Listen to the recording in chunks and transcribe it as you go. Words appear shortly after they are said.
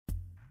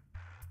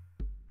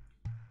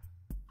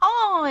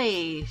Hi,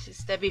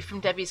 it's Debbie from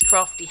Debbie's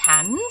Crafty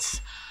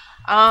Hands.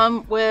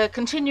 We're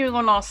continuing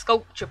on our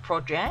sculpture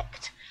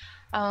project.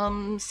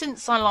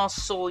 Since I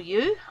last saw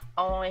you,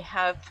 I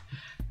have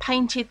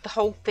painted the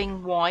whole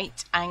thing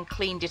white and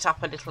cleaned it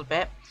up a little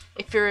bit.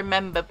 If you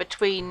remember,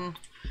 between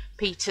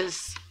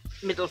Peter's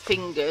middle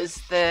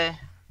fingers there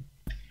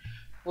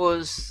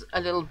was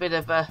a little bit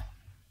of a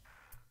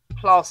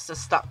plaster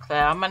stuck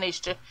there. I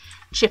managed to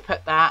chip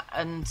at that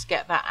and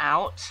get that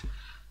out.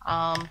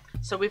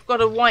 So we've got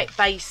a white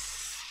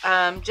base,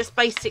 just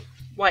basic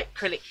white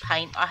acrylic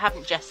paint. I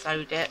haven't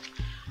gessoed it,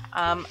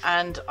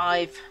 and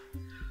I've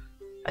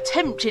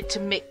attempted to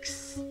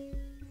mix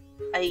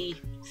a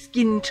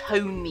skin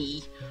tone-y.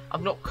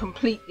 I'm not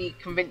completely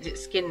convinced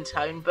it's skin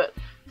tone, but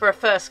for a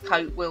first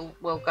coat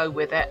we'll go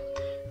with it.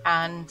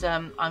 And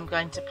I'm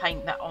going to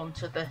paint that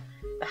onto the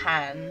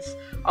hands.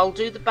 I'll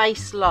do the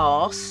base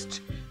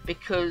last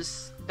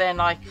because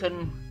then I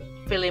can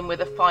fill in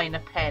with a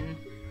finer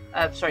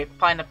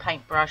finer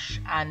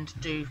paintbrush and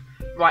do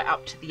right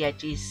up to the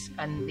edges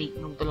and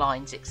neaten all the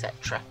lines,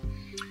 etc.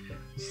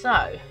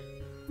 So,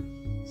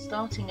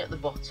 starting at the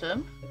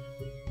bottom,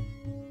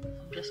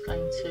 I'm just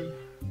going to.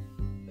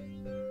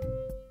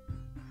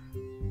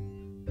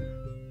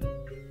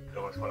 You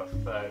almost want a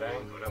third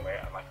angle, don't we?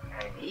 Like an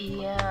angle.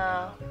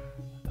 Yeah.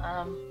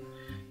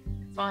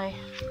 If I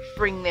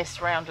bring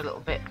this round a little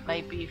bit,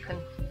 maybe you can.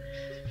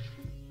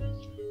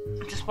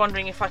 I'm just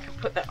wondering if I can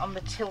put that on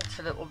the tilt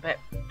a little bit.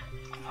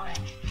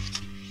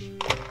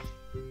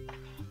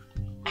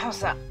 How's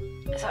that?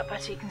 Is that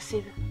better? You can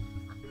see the.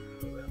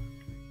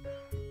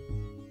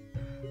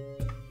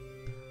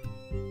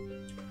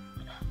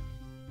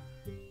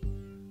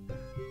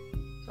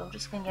 So I'm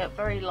just going to get a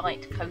very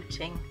light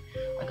coating.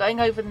 I'm going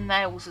over the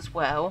nails as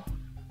well.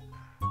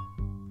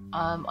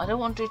 I don't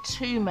want to do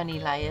too many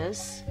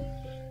layers,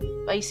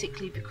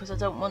 basically because I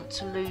don't want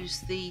to lose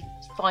the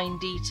fine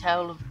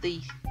detail of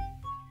the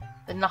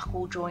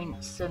knuckle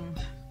joints, and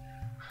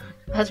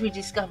as we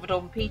discovered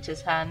on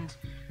Peter's hand,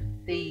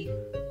 the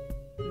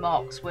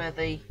marks where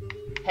the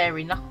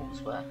hairy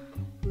knuckles were.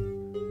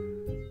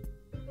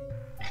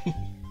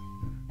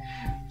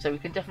 So we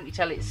can definitely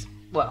tell it's,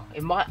 well,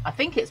 I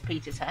think it's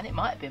Peter's hand. It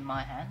might have been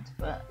my hand,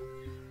 but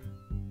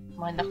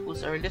my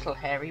knuckles are a little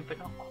hairy, but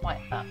not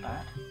quite that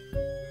bad.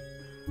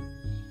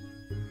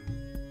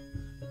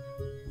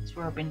 That's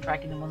where I've been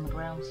dragging them on the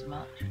ground so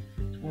much.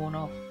 It's worn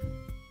off.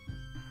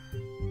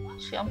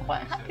 Actually, I'm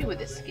quite happy with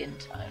this skin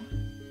tone.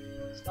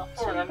 It's not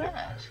too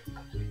bad.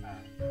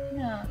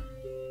 Yeah.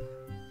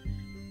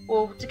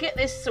 Well, to get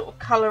this sort of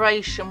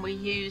coloration, we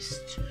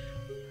used,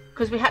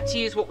 because we had to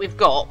use what we've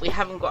got. We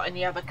haven't got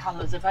any other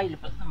colours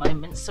available at the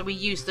moment, so we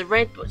used the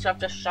red, which I've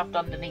just shoved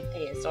underneath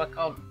here, so I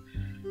can't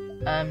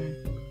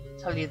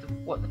tell you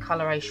what the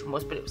coloration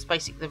was, but it was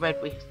basically the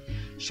red we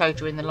showed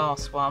you in the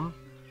last one.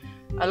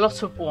 A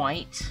lot of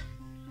white,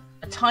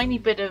 a tiny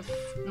bit of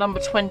number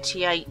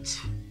 28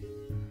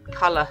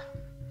 colour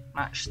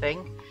match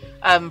thing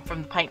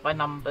from the Paint by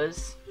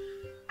Numbers,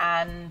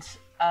 and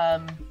a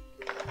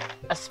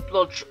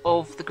splodge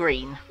of the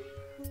green,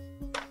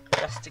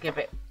 just to give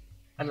it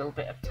a little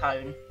bit of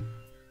tone.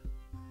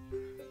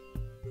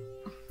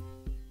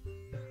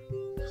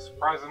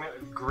 Surprisingly,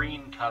 with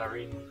green colour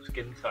in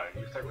skin tone,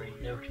 you just don't really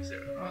notice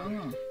it.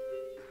 Mm.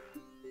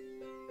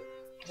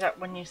 Is that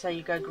when you say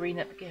you go green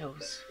at the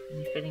gills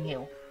when you're feeling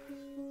ill?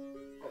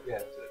 Yeah,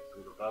 so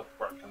it's sort of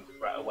where it comes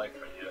right away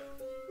from your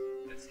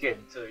skin.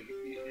 So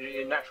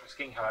your natural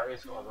skin colour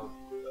is sort of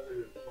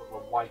a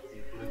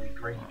whitey, bluey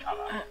green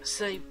colour.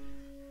 So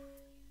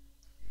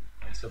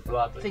it's the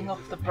blood thing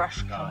off the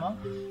brush come off.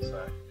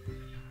 So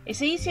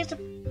it's easier to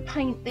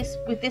paint this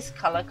with this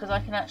colour because I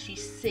can actually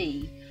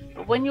see,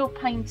 but when you're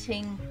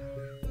painting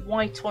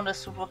white on a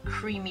sort of a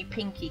creamy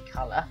pinky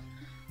colour,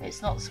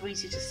 it's not so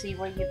easy to see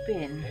where you've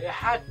been. it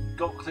had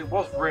got, because it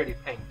was really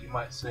pink. You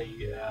might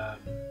see the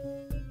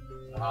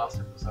last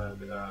episode of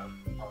the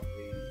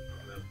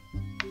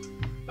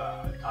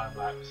time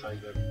lapse, so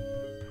the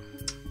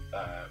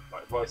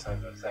like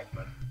voiceover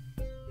segment.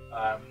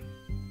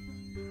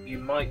 You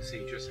might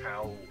see just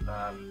how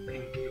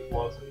pink it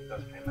was when it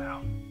does come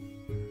out,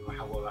 or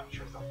how well that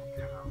shows up on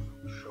camera. I'm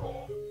not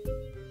sure,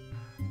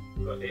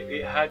 but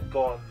it had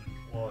gone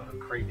more of a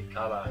creamy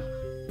colour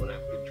when it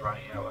had been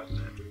drying out, hasn't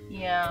it?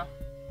 Yeah.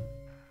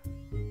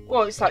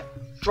 Well, it's like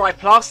dry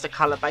plaster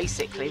colour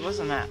basically,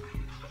 wasn't it?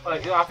 Well,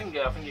 I think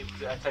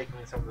it's taken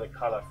in some of the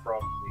colour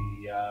from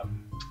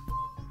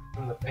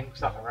the pink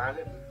stuff around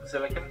it, the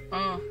silicone,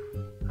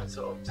 and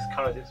sort of just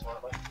coloured it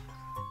slightly.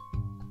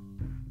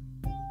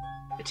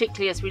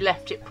 Particularly as we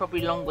left it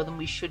probably longer than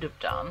we should have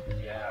done.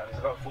 Yeah, it was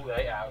about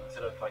 48 hours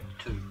instead of like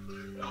 2.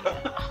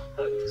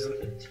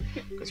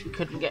 Because we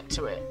couldn't get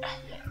to it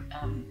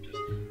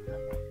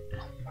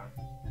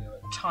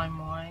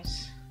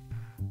time-wise.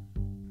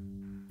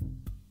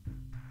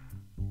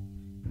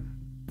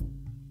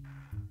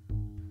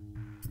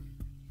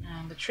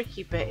 And the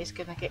tricky bit is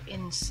going to get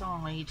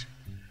inside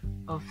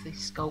of the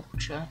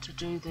sculpture to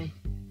do the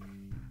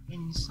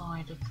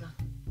inside of the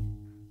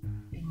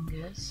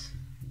fingers.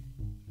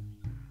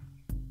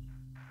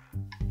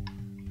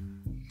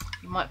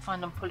 might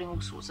find I'm pulling all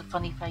sorts of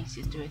funny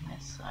faces doing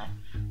this, so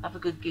have a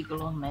good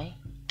giggle on me.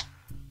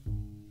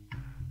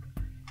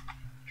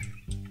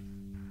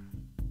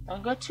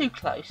 Don't go too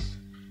close.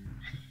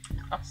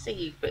 I'll see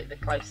you put the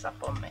close up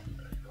on me.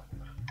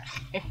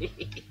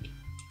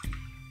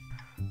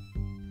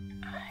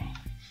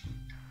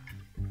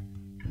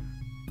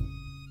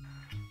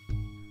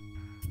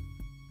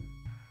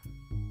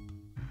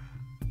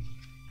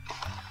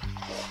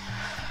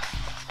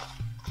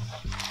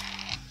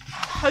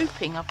 I'm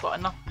hoping I've got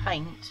enough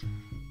paint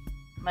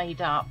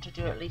made up to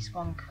do at least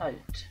one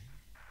coat.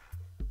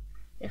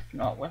 If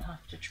not, we'll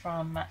have to try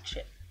and match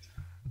it.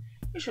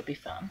 It should be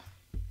fun.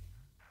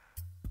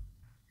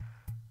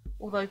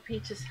 Although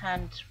Peter's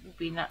hand will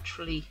be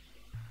naturally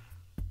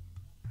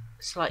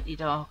slightly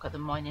darker than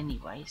mine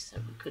anyway, so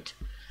we could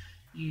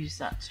use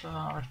that to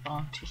our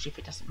advantage if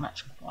it doesn't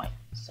match quite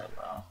so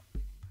well.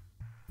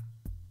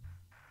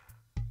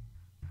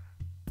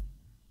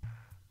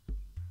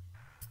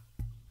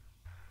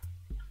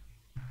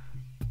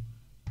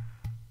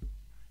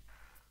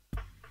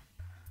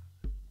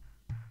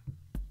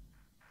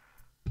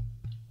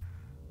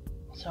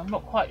 So I'm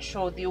not quite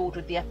sure the order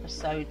of the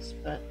episodes,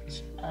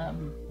 but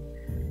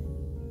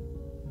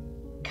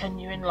can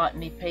you enlighten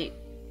me, Pete?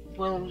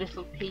 Will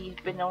Little P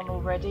have been on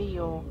already,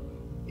 or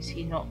is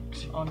he not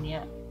on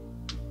yet?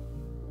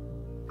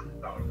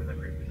 That would have been a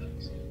great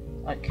result.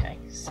 Okay,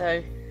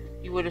 so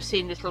you would have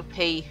seen Little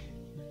P,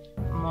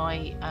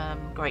 my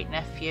great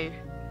nephew,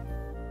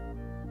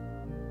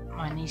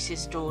 my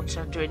niece's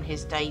daughter, doing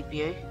his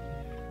debut,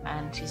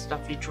 and his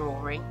lovely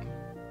drawing.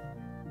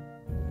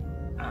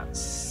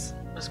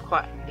 Was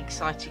quite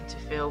exciting to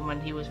film,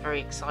 and he was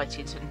very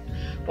excited and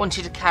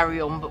wanted to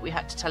carry on, but we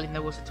had to tell him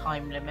there was a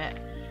time limit.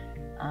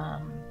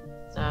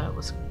 So it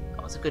was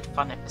a good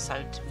fun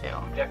episode to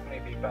film.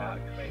 Definitely be back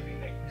maybe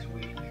next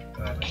week.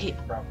 His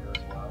brother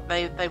as well.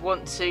 They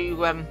want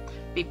to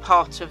be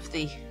part of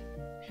the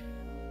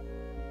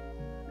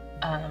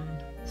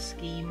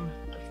scheme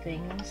of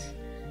things,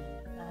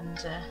 and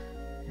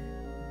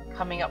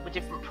coming up with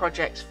different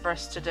projects for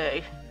us to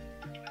do,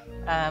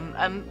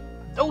 and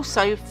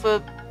also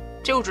for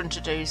children to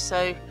do.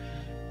 So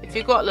if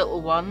you've got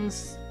little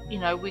ones, you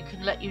know, we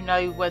can let you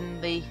know when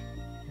the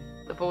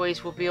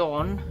boys will be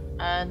on,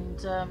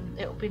 and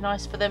it'll be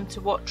nice for them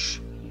to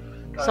watch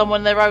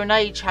someone their own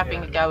age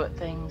having a go at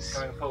things.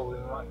 Going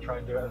forward, we might try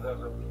and do it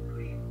as a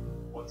weekly,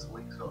 once a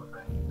week sort of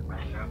thing, to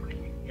make how many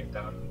we can get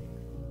done,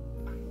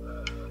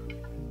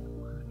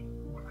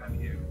 what have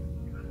you,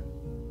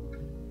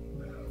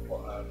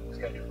 what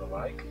schedules are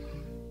like.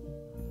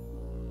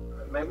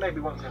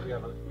 Maybe once every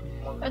other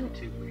 1 to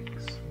 2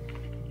 weeks.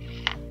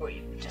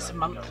 Just a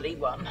monthly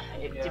one,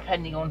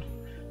 depending on.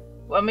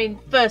 Well, I mean,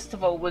 first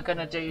of all, we're going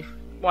to do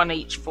one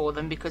each for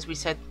them, because we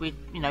said we,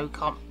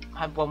 can't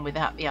have one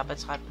without the other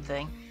type of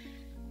thing.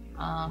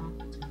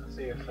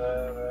 See if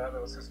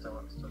little sister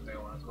wants to do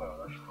one as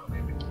well. She might be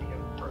a bit too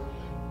young for it.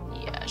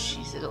 Yeah,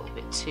 she's a little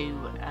bit too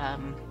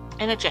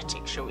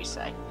energetic, shall we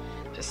say,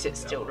 to sit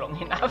still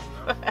long enough.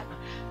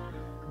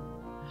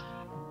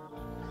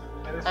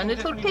 And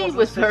Little P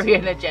was very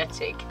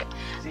energetic.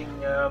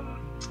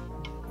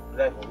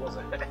 Level, was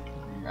it?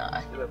 No.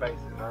 The base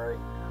is very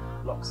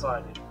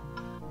lopsided.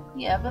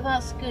 Yeah, but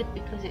that's good,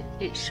 because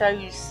it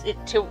shows, it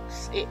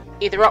tilts it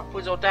either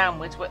upwards or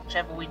downwards,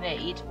 whichever we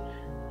need.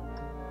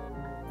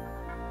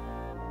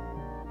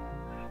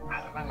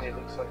 At the moment it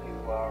looks like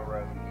you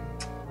are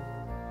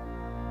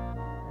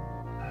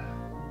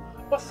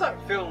what's that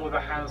film where the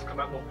hands come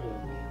out the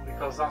wall?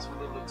 Because that's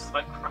what it looks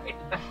like right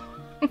now.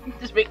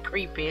 It's a bit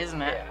creepy,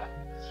 isn't it? Yeah.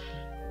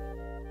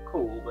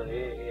 Cool, but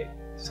it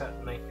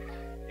certainly,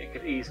 it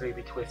could easily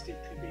be twisted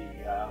to be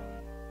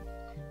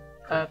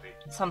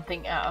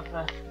something out of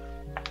a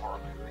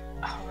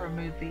horror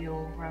movie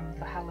or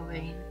for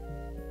Halloween.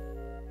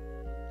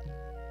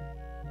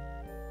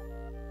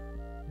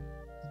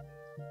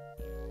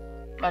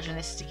 Imagine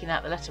this sticking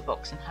out the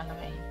letterbox in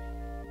Halloween.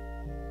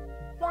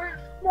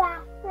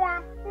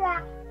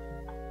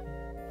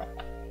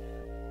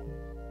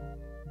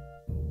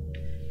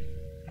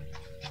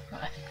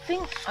 I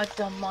think I've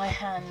done my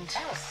hand.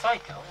 That was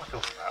Psycho, what am I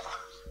talking about?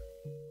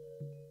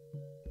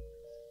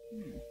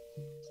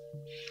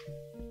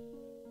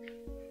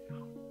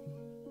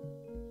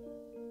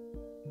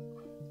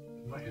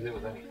 Might do it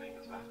with anything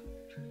as well.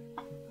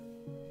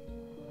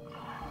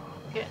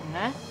 Getting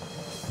there.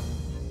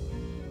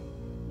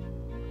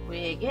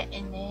 We're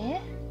getting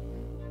there.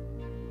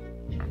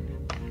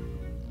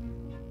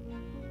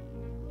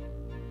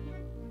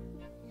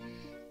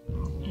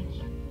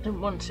 Don't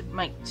want to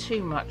make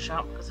too much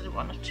up, because I don't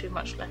want to have too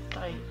much left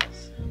over.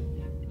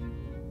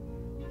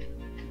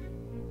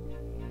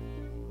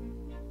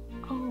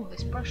 Oh,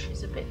 this brush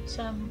is a bit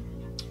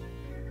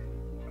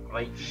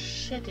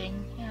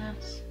shedding,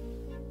 yes.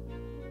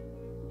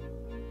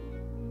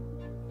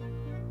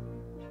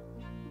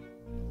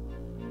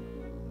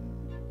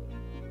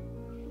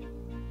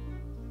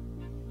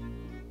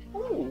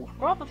 Ooh,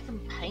 rather than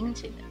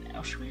painting it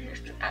now, should we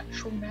just do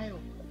actual nail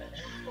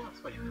polish? Well,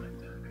 that's what you're going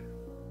to do.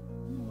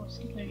 I was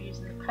thinking of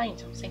using the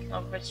paint. I was thinking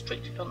I'm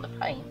restricted on the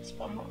paints,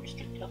 but I'm not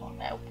restricted on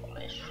nail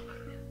polish.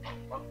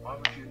 Why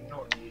would you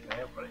not use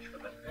nail polish for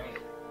the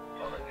nail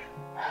polish?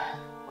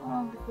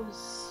 Well,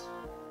 because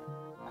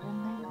I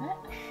didn't think of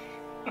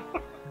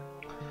it.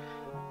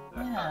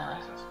 Yeah.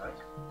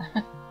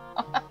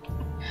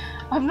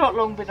 I've not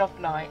long been off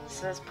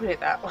nights, let's put it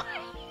that way.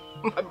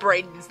 My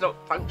brain is not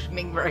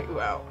functioning very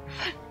well.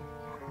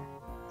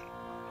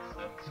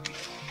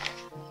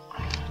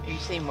 Have you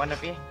seen one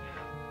of you?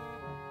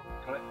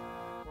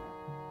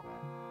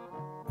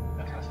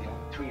 That's the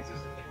only tweezers.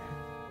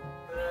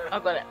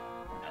 I've got it.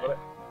 Got it?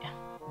 Yeah.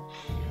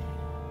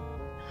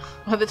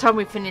 By the time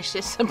we finish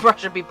this, the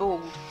brush will be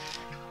bald.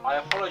 I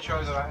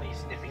apologise about any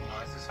sniffing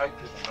noises.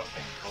 Hopefully they're not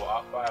being caught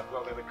up, but I've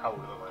got a bit of a cold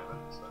at the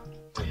moment. So.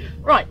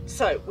 Right,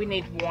 so we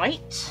need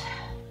white.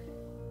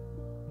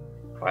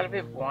 Quite a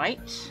bit of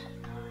white.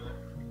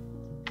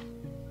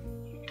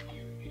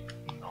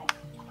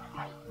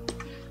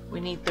 We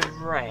need the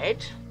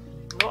red.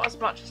 Not as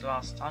much as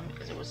last time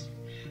because it was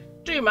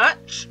too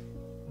much.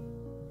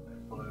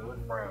 Blue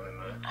and brown in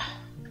there.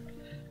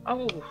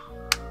 Oh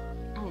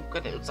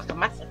god, it looks like a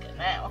massacre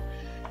now.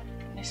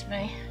 Goodness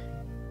me.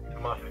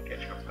 Tomato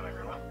ketchup's gone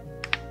everywhere.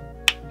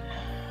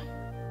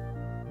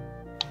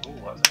 Oh,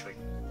 that's a big.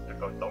 They've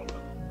got dots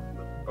of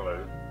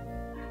blue.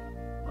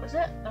 What was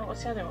it? That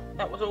was the other one.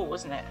 That was all,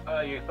 wasn't it?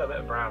 You put a bit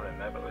of brown in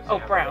there, but we'll see Oh,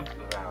 how brown. it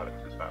looks without it,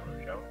 'cause it's about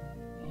to show.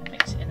 Yeah,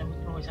 mix it in and we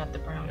can always add the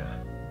brown. Yeah.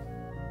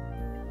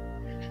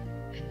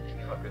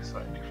 Like this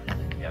side.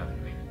 Yeah,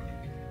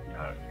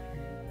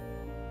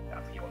 I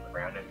think you want the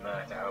brown in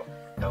there to help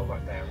dull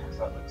that down, because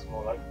that looks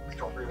more like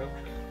strawberry milk.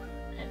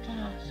 It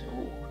does.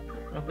 Oh,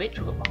 talking of which,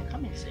 we've got one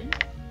coming soon.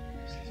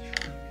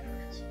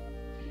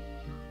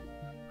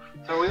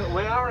 So we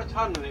are on a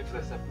time limit for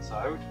this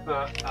episode,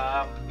 but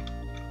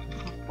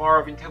more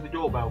of until the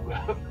doorbell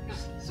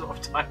goes sort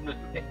of time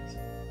limit.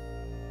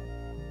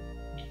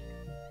 I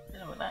don't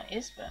know what that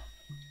is, but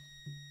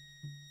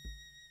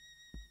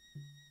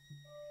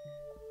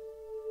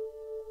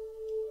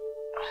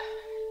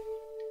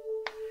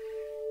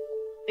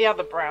the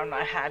other brown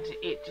I had,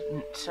 it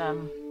didn't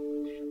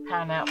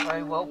pan out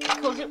very well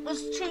because it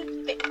was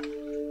too thick.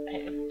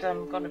 It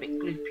had gone a bit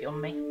gloopy on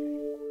me.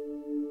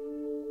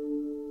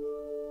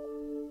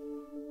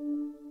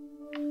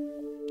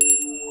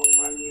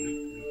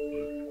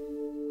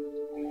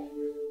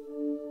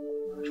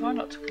 I'll try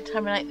not to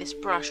contaminate this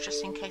brush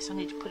just in case I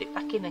need to put it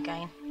back in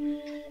again.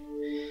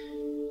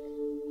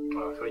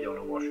 Oh, so you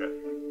don't want to wash it.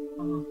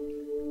 Mm.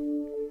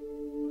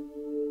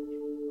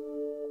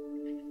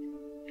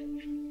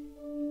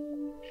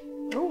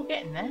 Oh, we're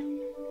getting there.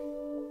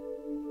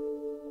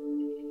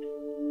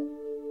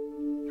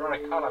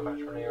 Trying to colour match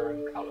one of your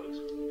own colours.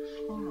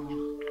 Oh.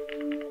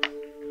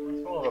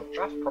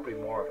 That's probably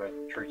more of a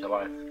true to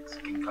life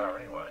skin colour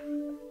anyway.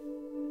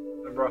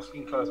 Remember, our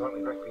skin colours aren't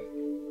exactly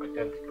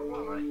identical,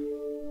 are they?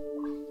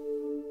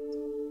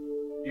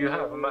 You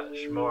have a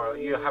much more.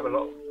 You have a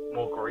lot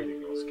more green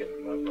in your skin,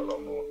 and I've got a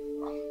lot more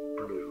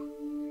blue.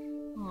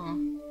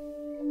 Hmm.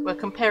 We're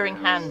comparing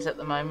hands at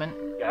the moment.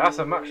 Yeah, that's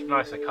a much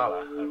nicer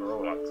colour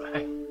overall, I'd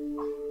say. A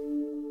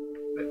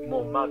bit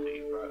more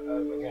muddy, but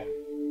again,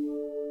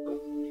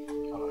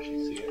 you can't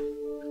actually see it.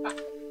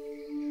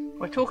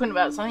 We're talking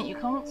about something you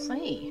can't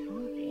see.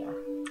 Oh dear.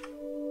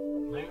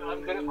 No,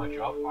 I'm good at my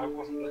job. I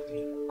wasn't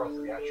looking across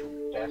the actual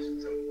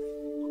desks and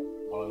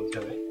what I was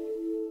doing.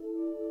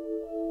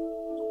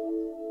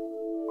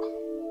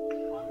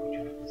 Why would you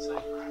even say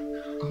that?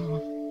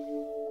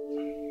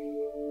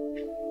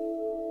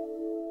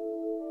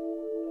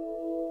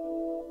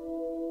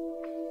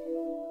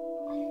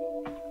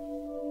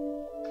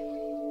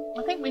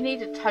 I think we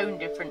need a tone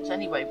difference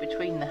anyway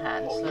between the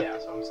hands. Well, so- yeah,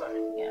 that's what I'm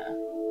saying. Yeah.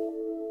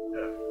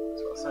 Yeah,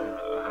 that's what I'm saying.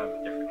 That I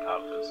have different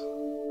colours.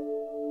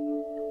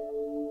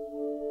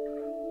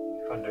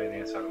 If I'm doing the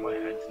inside of my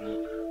head, isn't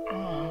it?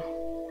 Mm.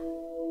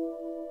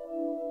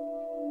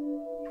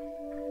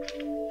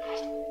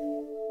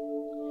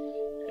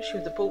 Especially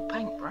with the ball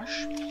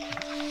paintbrush.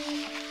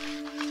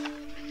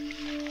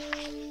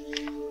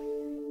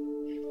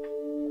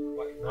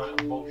 Like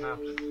Night on Bald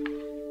Mountain.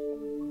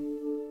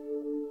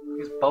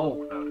 It's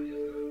bold nowadays, isn't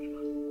it?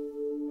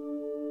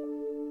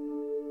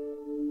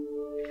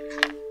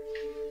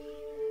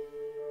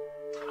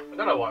 I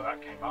don't know why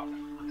that came up.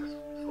 I just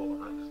thought of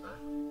that just now.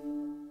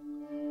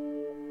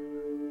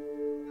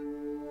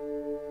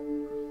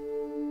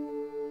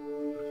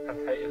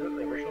 Is it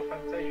the original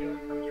Fantasia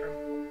that comes from?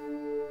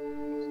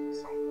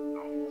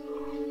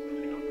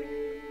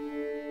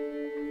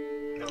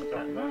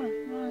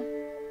 No.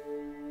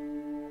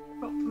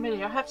 Not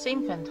familiar. I have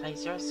seen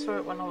Fantasia. I saw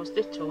it when I was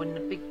little in the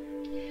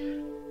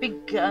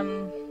big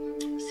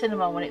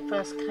cinema when it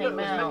first came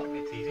out. It was meant to be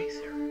a TV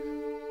series.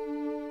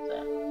 So,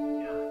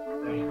 Yeah,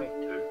 they only made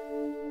two.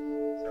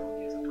 Several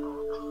years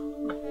apart.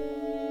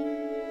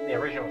 The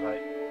original was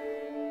like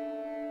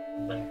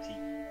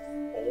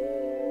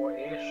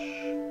 94-ish.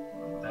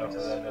 Now to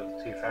the end of the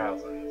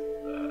 2000s.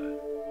 A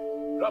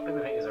lot of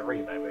people think it's a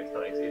remake, but it's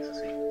not. It's a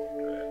sequel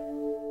to it.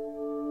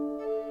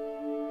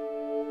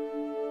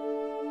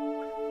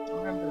 I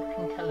remember the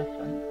pink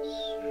elephants.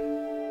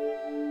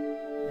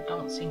 The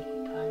dancing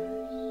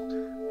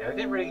hippos. Yeah, they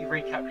didn't really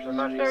recapture the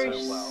magic Very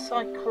so well.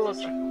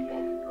 psychological.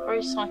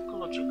 Very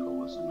psychological,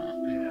 wasn't it?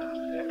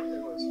 Yeah,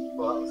 it was.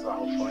 Well, that was the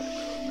whole point of it,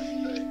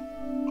 wasn't it?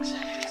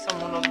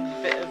 Someone on a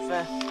bit of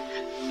a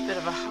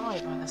high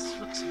by the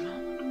looks of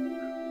it.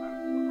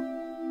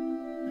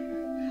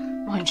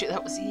 Mind you,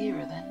 that was the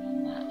era then,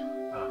 wasn't it?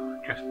 Oh,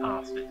 just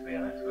past it, to be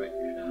honest, which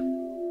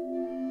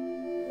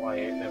why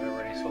it never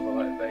really saw the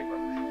light of day. But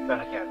then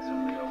again,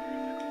 some of the old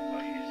musicals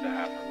like used to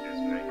have on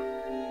Disney.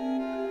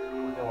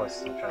 There was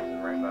Sunshine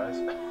and Rainbows.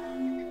 No.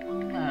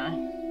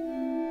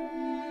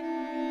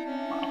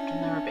 Quite often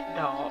they're a bit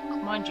dark.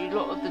 Mind you, a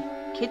lot of the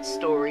kids'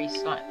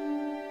 stories, like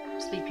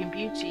Sleeping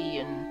Beauty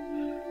and...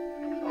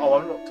 Oh,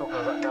 I'm not talking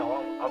about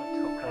no. I'm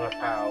talking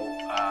about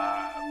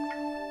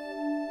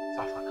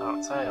stuff I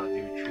can't say on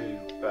YouTube.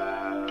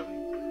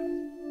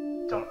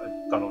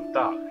 Donald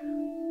Duck.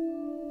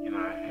 You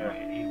know,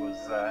 he was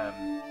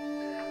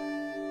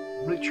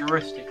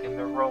ritualistic in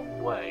the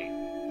wrong way.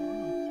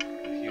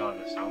 If you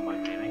understand my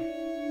meaning.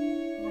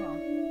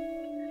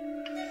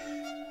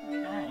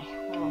 Okay.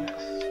 Well,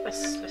 let's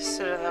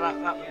set that up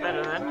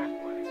better then.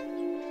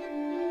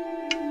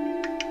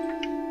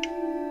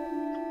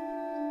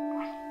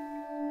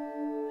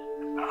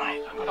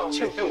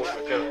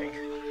 Exactly.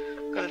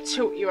 Got to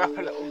tilt you up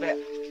a little bit.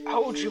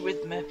 Hold you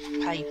with my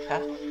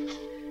paper.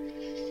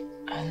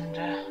 And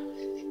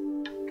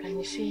can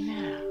you see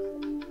now?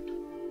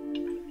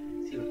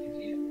 See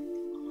what you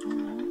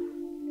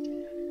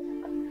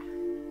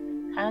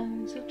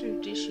Hands that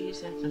do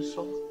dishes and as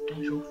soft as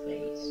your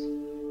face.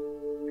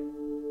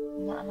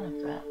 Not like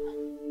that.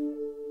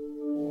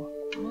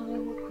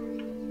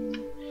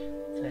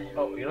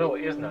 Oh, you know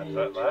what is an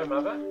advert though,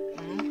 Mother?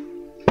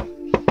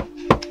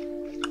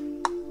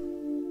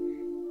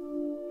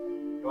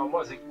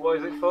 What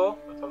is it for?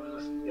 I told you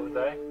this the other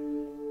day. I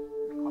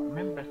can't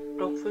remember.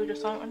 Dog food or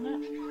something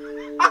like that?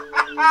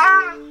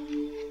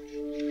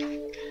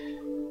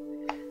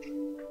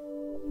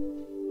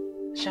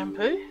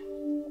 Shampoo?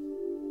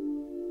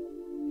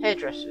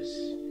 Hairdressers?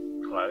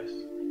 Close.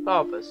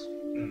 Barbers?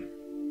 Mm.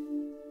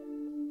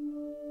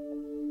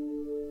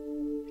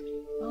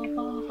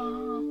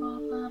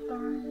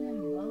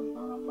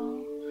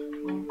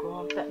 Oh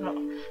God,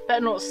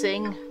 better not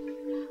sing.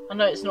 I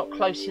know it's not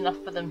close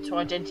enough for them to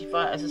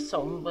identify it as a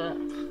song, but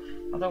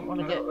I don't want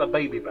to get... A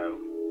Baby Bell.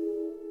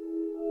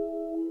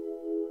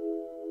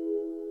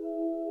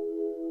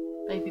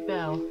 Baby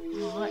Bell. I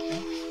like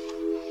that.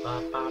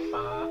 Ba ba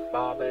ba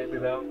ba Baby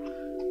Bell.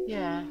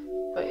 Yeah,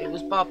 but it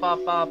was Ba Ba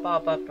Ba Ba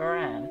Ba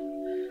Baran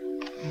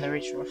in the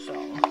original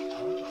song. Oh, I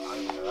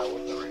didn't know that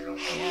was the original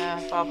song.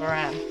 Yeah,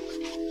 Barbaran.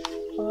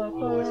 Oh, I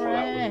thought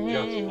that was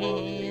just for the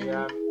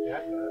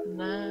advert.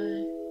 No.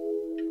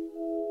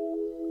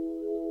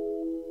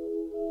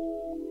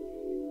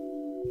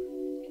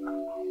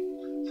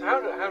 So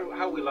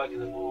how are we liking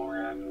the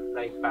more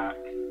laid back,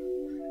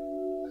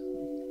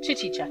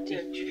 Chitty chatty.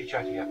 chitty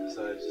chatty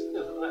episodes?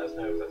 Let us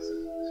know if this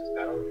is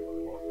better or if you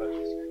want more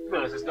focus. To be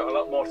honest, it's got a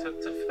lot more to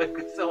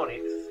focus on.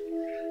 It's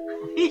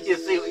you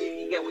just see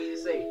you get what you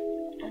see.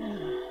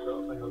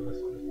 Little thing on this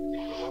one,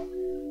 particular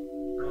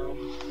one.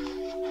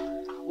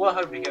 We're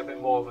hoping to get a bit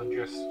more than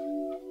just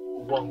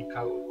one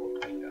coat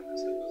of paint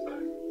episodes, though.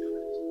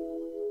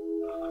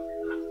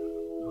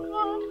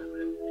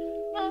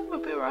 No, we'll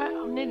be alright.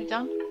 I'm nearly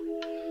done.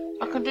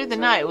 I can do the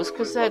nails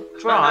because they're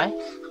dry.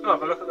 No,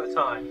 but look at the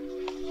time.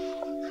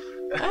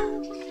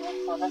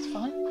 Oh, that's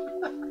fine.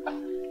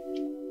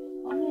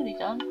 I'm nearly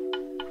done.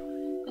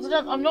 Because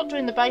I'm not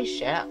doing the base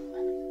yet.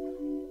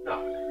 No. I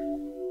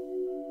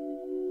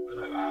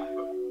know that,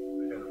 but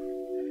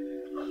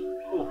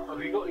oh, have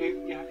you got the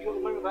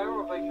motor there,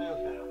 or have they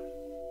moved now?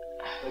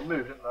 They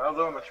moved, didn't they? Oh,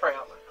 they're on the tray,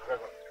 aren't they? I don't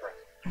want the tray.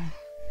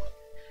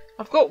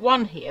 I've got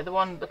one here,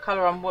 the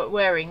colour I'm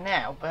wearing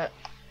now, but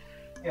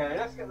Yeah,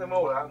 let's get them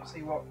all out and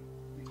see what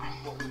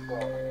we've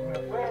got.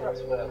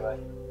 Whereabouts were they?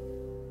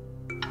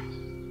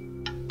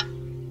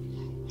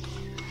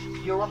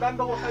 You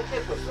remember what I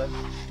did with them?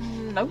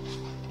 no,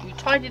 you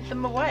tidied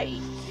them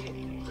away.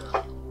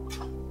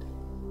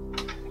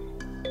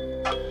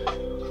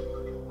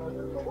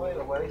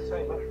 Away, so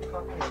much for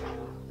fucking.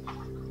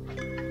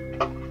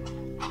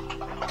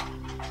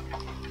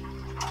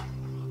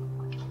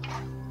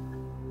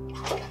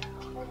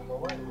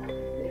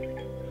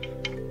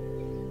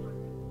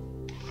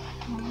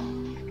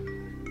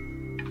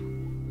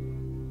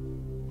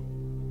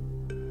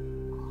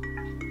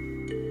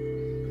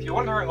 If you're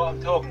wondering what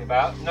I'm talking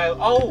about, no.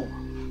 Oh!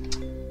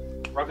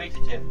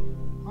 Ravita tin.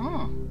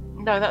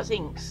 No, that's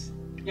inks.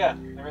 Yeah,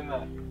 they're in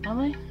there. Are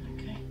they?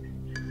 Okay.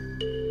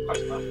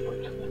 Close enough,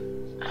 but get there.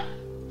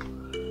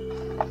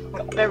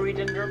 Got buried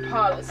under a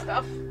pile of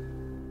stuff.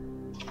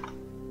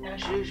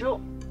 As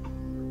usual.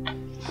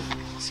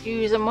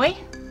 Excuse me.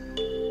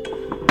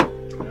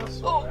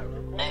 Oh,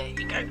 there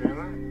you go.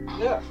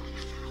 Yeah.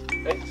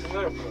 It's in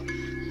there for them.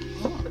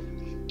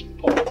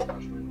 Oh,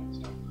 actually,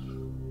 next time.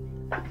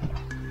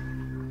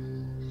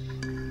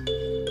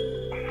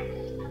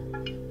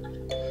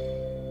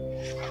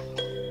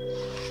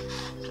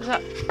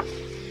 that?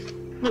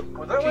 Look,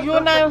 Well, that was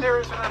your nail. there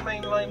is in our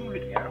mainline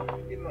video.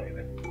 Didn't I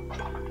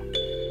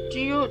then? Do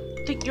you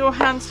think your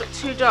hands look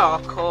too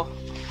dark, or?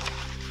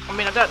 I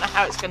mean, I don't know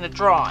how it's going to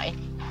dry.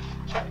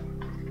 I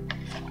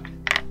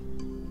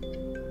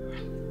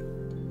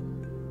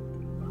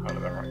had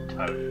the right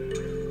tone.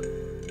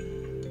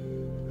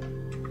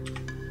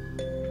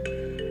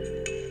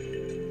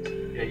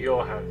 Yeah,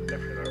 your hands are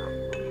definitely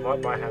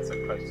right. My hands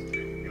are close to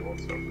your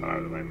sort of colour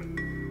at the moment.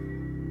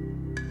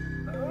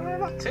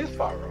 Not too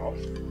far off. I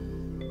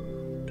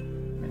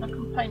mean, I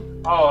can paint.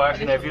 Oh,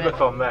 actually, no, if you bit. look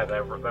on there,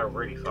 they're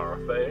really far off.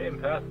 But in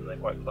person, they're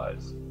quite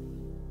close.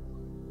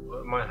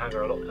 My hands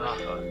are a lot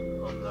darker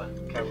on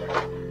the camera.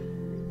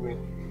 Weird.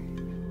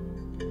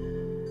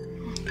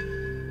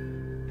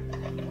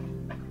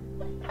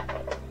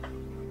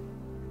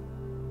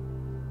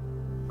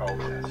 Oh,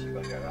 yes, you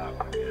gotta go that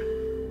way, yeah.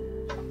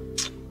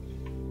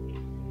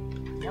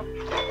 Yep.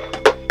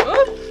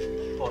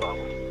 Ooh. Or that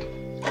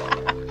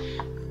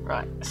one.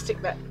 Right,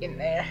 stick that in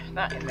there.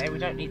 That in there. We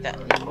don't need that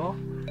anymore.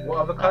 What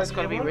other colours That's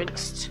got to do be you want?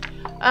 rinsed.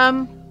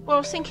 Well, I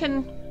was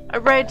thinking a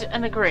red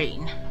and a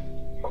green.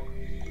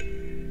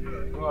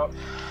 Well,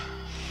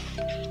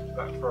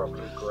 that's for a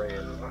blue grey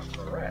and that's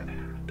for red.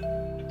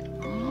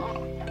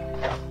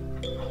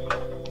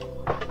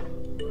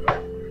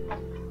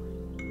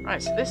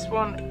 Right, so this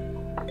one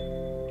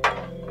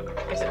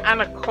is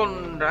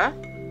Anaconda,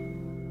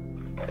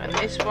 and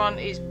this one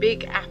is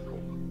Big Apple.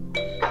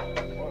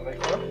 What are they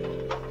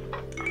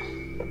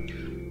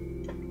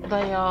for?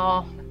 They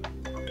are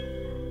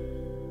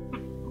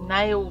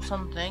nail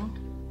something.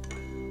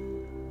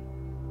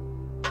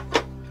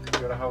 You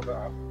gotta hold that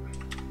up.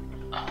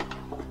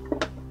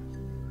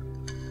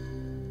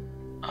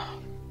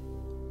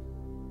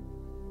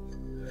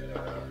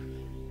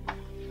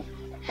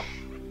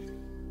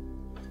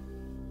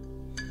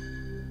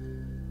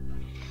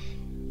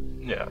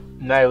 Yeah,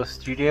 Nail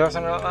Studio or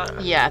something like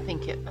that? Yeah, I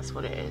think that's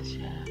what it is.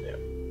 Yeah.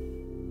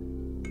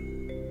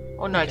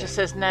 Oh no, it just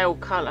says nail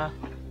colour.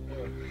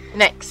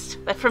 Next,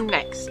 they're from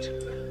Next.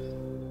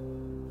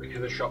 Which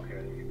is a shop here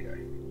in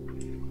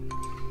the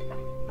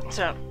UK.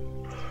 So,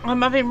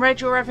 I'm having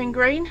red, you're having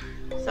green.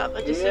 Is that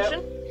the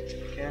decision?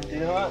 Can do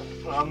that.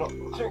 I'm not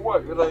too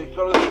worried with those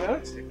colours to be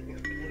honest.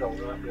 You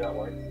don't want to be that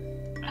way.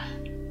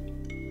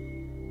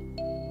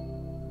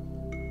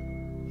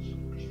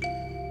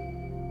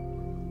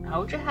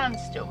 Hold your hand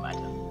still,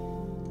 madam.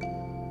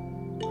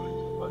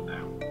 Put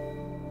down.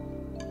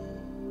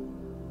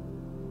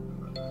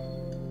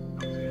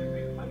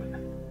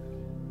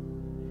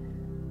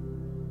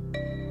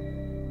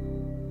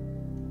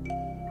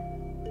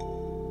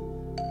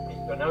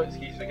 You've got no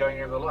excuse for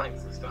going over the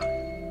lines this time. I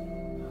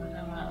don't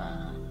know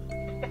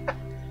about that.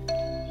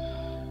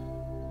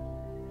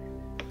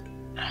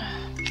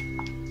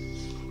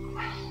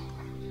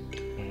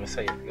 So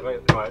you lay,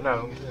 right,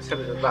 no, instead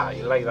of that,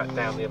 you lay that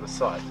down the other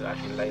side to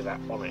actually lay that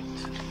on it.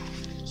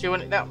 So you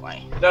want it that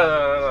way?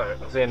 No,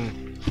 as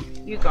in,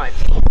 You guide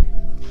me.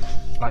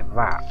 like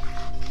that.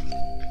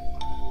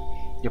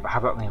 Yeah, but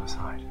have it on the other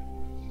side.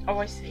 Oh,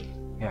 I see.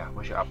 Yeah,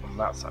 push it up on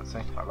that side, see,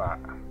 like that.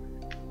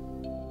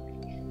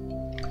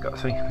 Got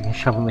so we can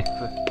shove them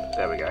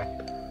there we go.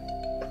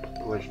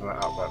 Wedge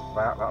that up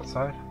like that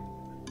side.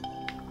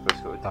 So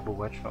it's got a double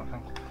wedge sort of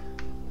thing.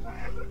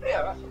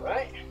 Yeah, that's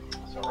alright.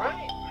 That's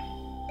alright.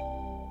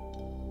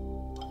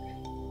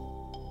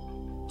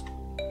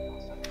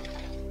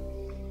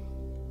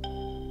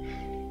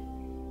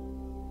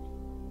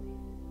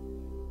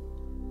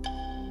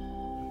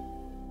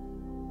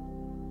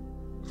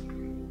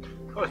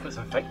 Probably put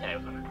some fake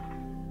nails on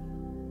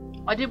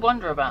it. I did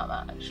wonder about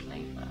that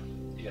actually, but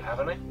Do you have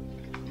any?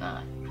 no.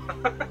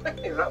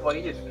 Is that what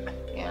you did?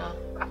 Yeah.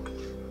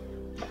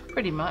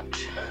 Pretty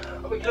much.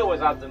 We can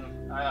always add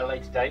them at a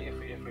later date if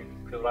we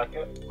feel like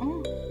it.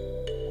 Mm.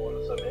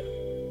 Order some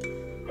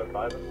in. Go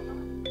buy them.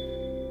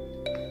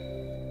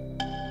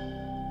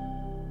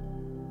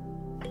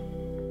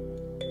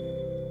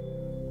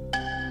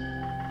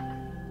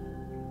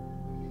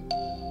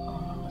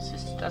 Oh, my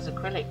sister does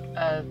acrylic,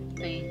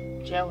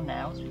 the gel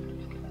nails. We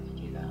could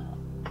do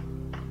that.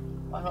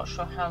 I'm not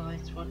sure how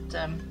this would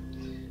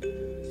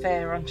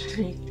fare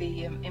underneath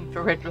the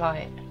infrared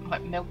light. It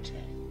might melt it.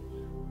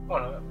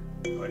 Well,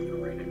 no, wait for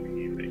red if you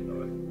need it.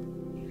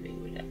 Easily,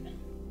 would it?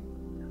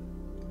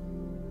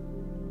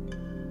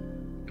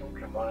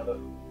 Ultraviolet.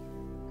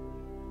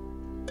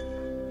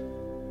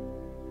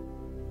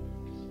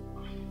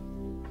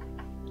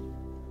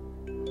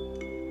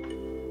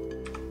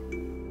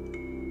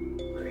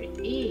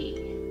 Pretty.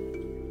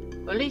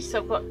 Well, at least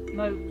I've got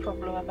no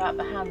problem about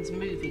the hands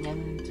moving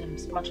and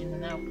smudging the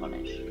nail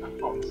polish.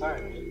 That's what I'm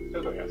saying. You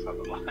still got to get outside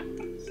the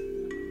lines.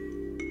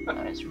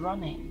 Oh, it's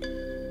running.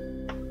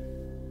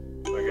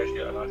 I guess you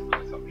get a nice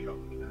close up shot.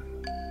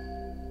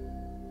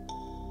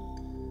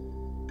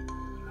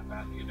 How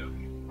bad are you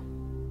doing?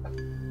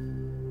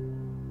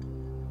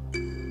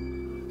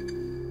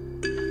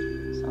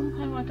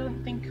 Somehow I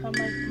don't think I'm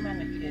a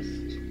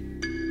manicist.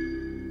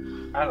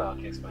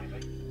 Anarchist, maybe.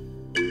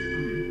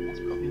 That's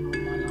probably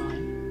more my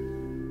line.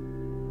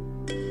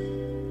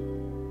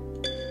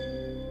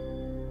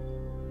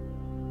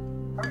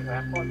 they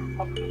have like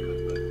Republican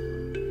cookbooks.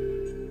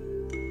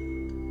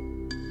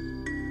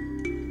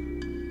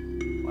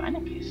 What,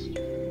 anarchist?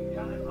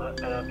 Yeah, anarchist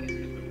cookbooks, whatever.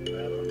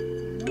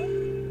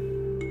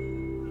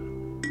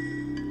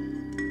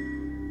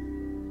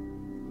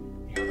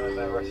 You know,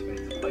 their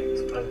recipes to play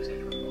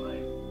explosives from what I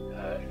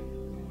heard.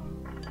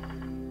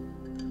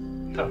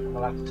 So, I'm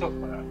allowed to talk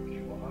about it if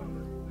you want.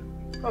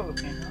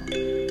 Probably not.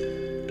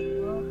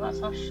 Well, that's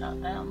us shut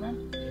down then.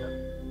 Yeah.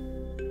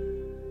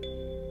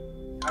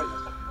 I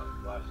just